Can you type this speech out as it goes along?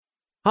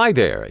Hi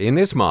there, in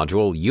this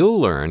module you'll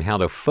learn how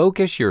to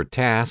focus your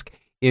task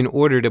in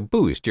order to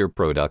boost your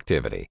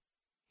productivity.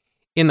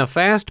 In the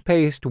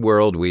fast-paced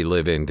world we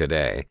live in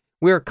today,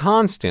 we're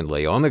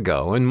constantly on the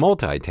go and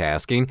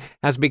multitasking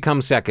has become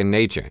second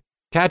nature.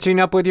 Catching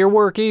up with your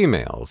work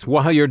emails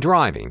while you're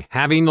driving,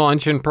 having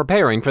lunch and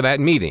preparing for that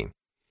meeting.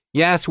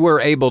 Yes,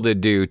 we're able to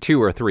do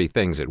 2 or 3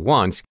 things at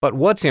once, but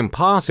what's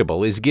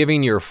impossible is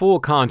giving your full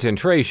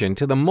concentration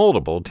to the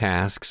multiple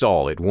tasks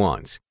all at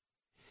once.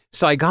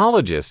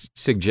 Psychologists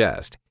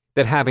suggest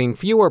that having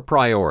fewer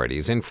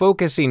priorities and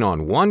focusing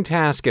on one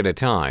task at a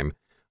time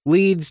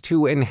leads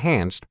to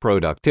enhanced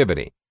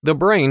productivity. The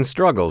brain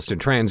struggles to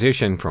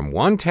transition from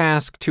one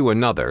task to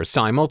another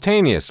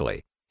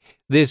simultaneously.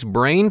 This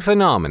brain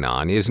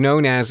phenomenon is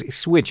known as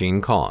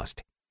switching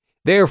cost.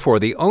 Therefore,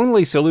 the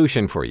only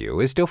solution for you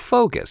is to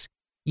focus.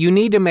 You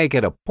need to make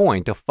it a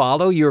point to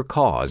follow your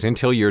cause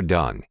until you're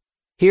done.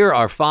 Here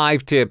are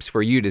 5 tips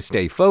for you to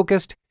stay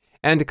focused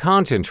and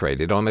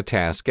concentrated on the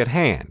task at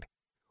hand.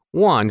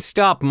 1.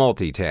 Stop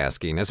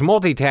multitasking, as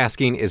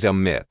multitasking is a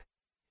myth.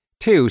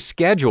 2.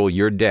 Schedule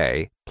your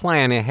day,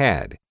 plan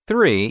ahead.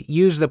 3.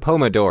 Use the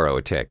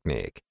Pomodoro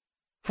technique.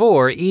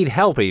 4. Eat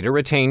healthy to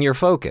retain your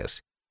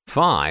focus.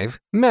 5.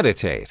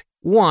 Meditate.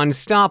 1.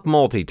 Stop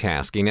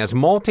multitasking, as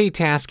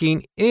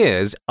multitasking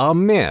is a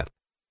myth.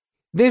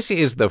 This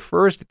is the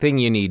first thing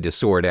you need to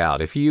sort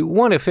out if you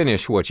want to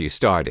finish what you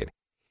started.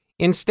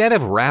 Instead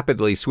of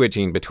rapidly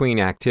switching between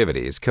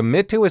activities,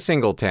 commit to a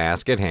single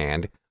task at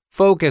hand,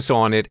 focus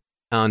on it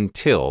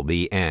until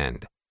the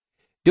end.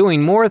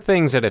 Doing more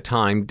things at a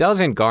time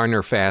doesn't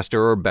garner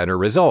faster or better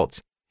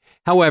results.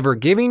 However,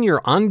 giving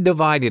your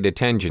undivided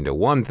attention to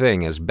one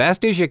thing as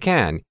best as you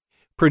can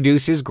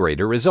produces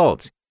greater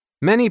results.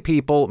 Many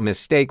people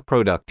mistake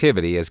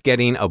productivity as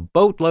getting a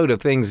boatload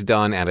of things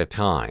done at a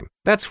time.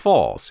 That's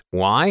false.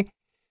 Why?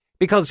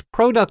 Because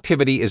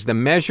productivity is the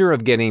measure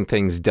of getting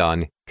things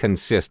done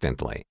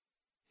consistently.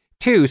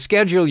 2.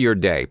 Schedule your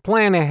day.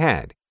 Plan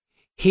ahead.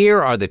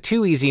 Here are the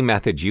 2 easy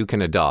methods you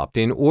can adopt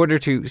in order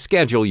to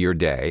schedule your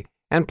day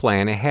and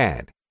plan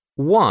ahead.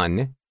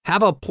 1.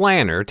 Have a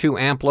planner to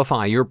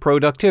amplify your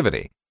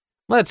productivity.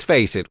 Let's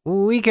face it,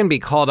 we can be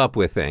caught up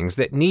with things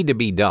that need to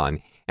be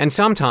done, and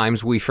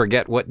sometimes we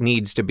forget what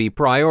needs to be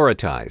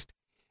prioritized.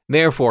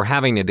 Therefore,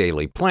 having a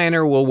daily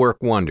planner will work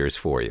wonders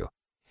for you.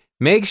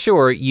 Make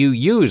sure you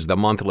use the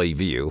monthly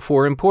view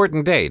for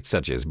important dates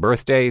such as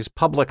birthdays,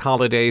 public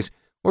holidays,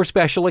 or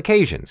special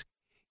occasions.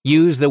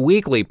 Use the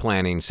weekly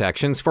planning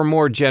sections for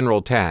more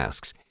general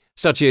tasks,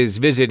 such as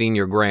visiting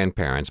your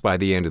grandparents by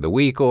the end of the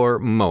week or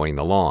mowing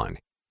the lawn.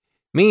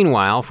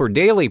 Meanwhile, for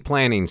daily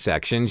planning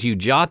sections, you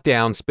jot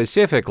down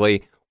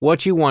specifically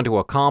what you want to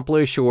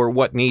accomplish or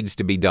what needs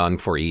to be done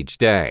for each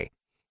day.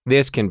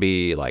 This can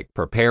be like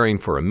preparing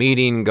for a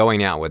meeting,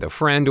 going out with a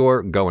friend,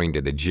 or going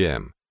to the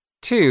gym.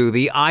 2.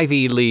 The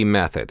Ivy Lee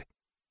method.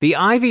 The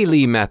Ivy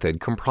Lee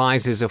method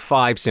comprises of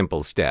 5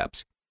 simple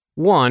steps.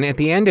 1. At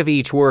the end of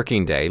each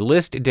working day,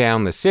 list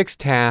down the 6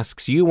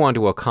 tasks you want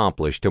to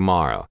accomplish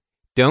tomorrow.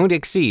 Don't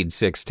exceed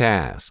 6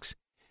 tasks.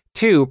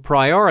 2.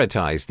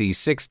 Prioritize these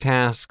 6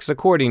 tasks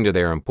according to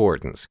their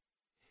importance.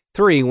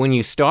 3. When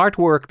you start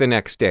work the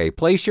next day,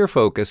 place your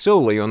focus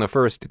solely on the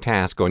first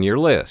task on your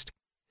list.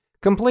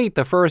 Complete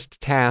the first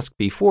task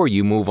before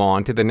you move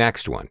on to the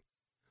next one.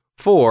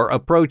 4.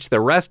 Approach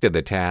the rest of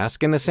the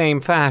task in the same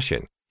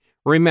fashion.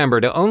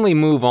 Remember to only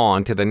move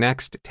on to the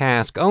next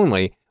task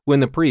only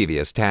when the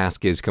previous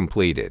task is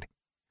completed.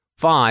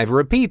 5.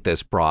 Repeat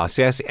this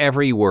process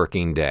every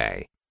working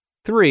day.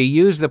 3.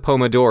 Use the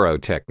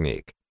Pomodoro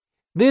technique.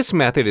 This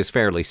method is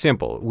fairly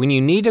simple. When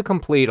you need to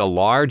complete a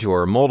large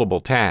or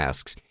multiple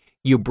tasks,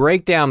 you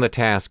break down the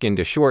task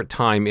into short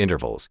time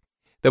intervals.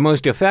 The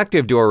most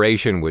effective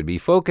duration would be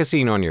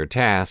focusing on your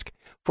task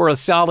for a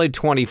solid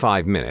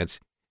 25 minutes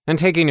and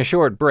taking a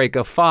short break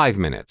of 5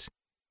 minutes.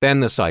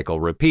 Then the cycle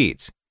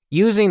repeats.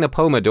 Using the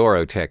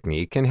Pomodoro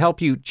technique can help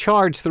you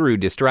charge through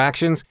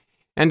distractions,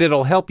 and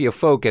it'll help you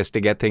focus to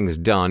get things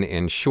done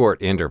in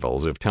short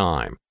intervals of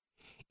time.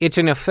 It's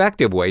an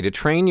effective way to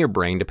train your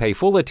brain to pay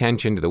full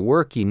attention to the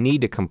work you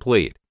need to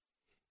complete.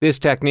 This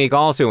technique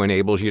also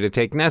enables you to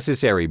take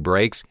necessary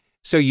breaks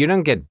so you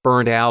don't get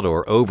burnt out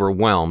or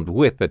overwhelmed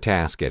with the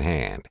task at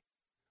hand.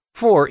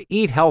 4.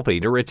 Eat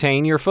healthy to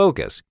retain your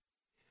focus.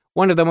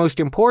 One of the most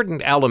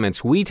important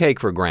elements we take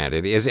for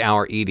granted is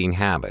our eating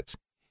habits.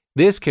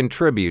 This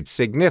contributes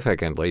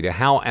significantly to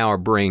how our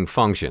brain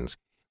functions,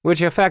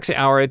 which affects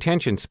our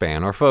attention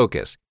span or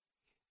focus.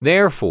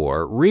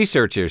 Therefore,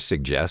 researchers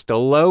suggest a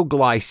low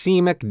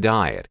glycemic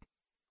diet.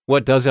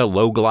 What does a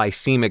low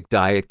glycemic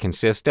diet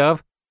consist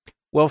of?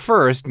 Well,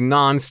 first,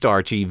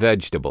 non-starchy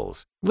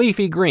vegetables,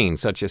 leafy greens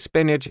such as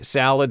spinach,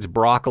 salads,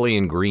 broccoli,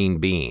 and green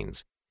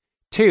beans.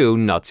 2.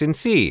 Nuts and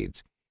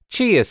seeds,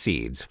 chia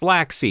seeds,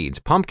 flax seeds,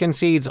 pumpkin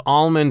seeds,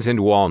 almonds,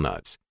 and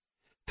walnuts.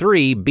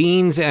 3.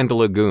 Beans and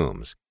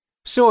legumes,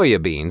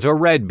 soya beans or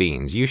red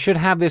beans. You should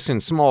have this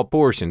in small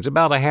portions,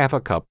 about a half a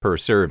cup per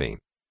serving.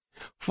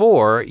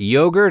 4.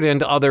 Yogurt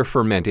and other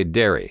fermented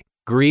dairy,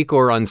 Greek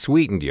or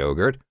unsweetened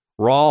yogurt,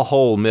 raw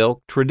whole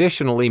milk,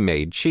 traditionally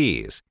made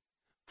cheese.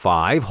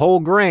 5. Whole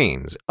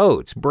grains,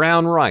 oats,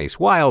 brown rice,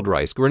 wild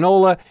rice,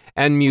 granola,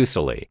 and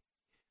muesli.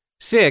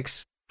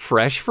 6.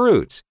 Fresh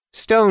fruits,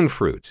 stone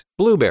fruits,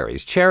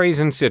 blueberries, cherries,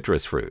 and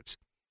citrus fruits.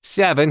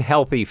 7.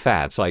 Healthy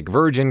fats like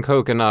virgin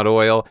coconut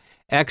oil,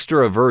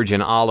 extra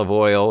virgin olive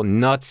oil,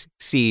 nuts,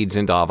 seeds,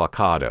 and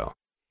avocado.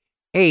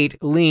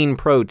 8. Lean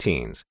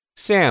proteins,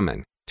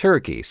 salmon,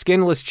 turkey,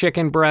 skinless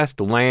chicken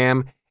breast,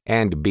 lamb,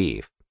 and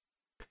beef.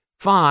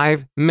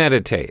 5.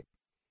 Meditate.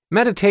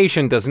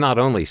 Meditation does not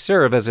only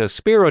serve as a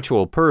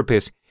spiritual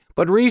purpose,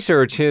 but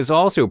research has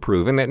also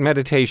proven that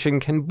meditation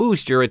can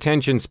boost your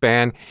attention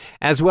span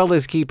as well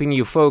as keeping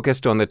you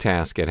focused on the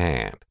task at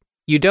hand.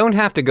 You don't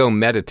have to go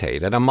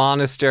meditate at a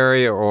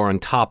monastery or on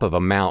top of a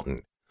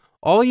mountain.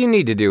 All you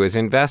need to do is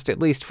invest at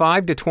least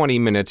 5 to 20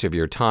 minutes of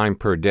your time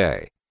per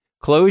day.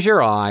 Close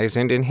your eyes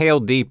and inhale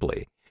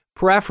deeply,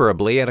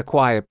 preferably at a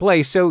quiet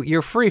place so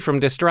you're free from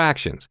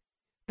distractions.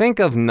 Think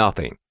of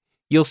nothing.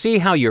 You'll see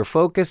how your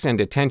focus and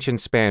attention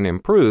span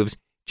improves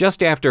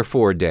just after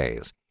 4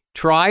 days.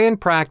 Try and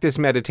practice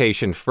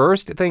meditation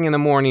first thing in the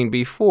morning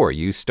before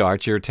you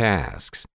start your tasks.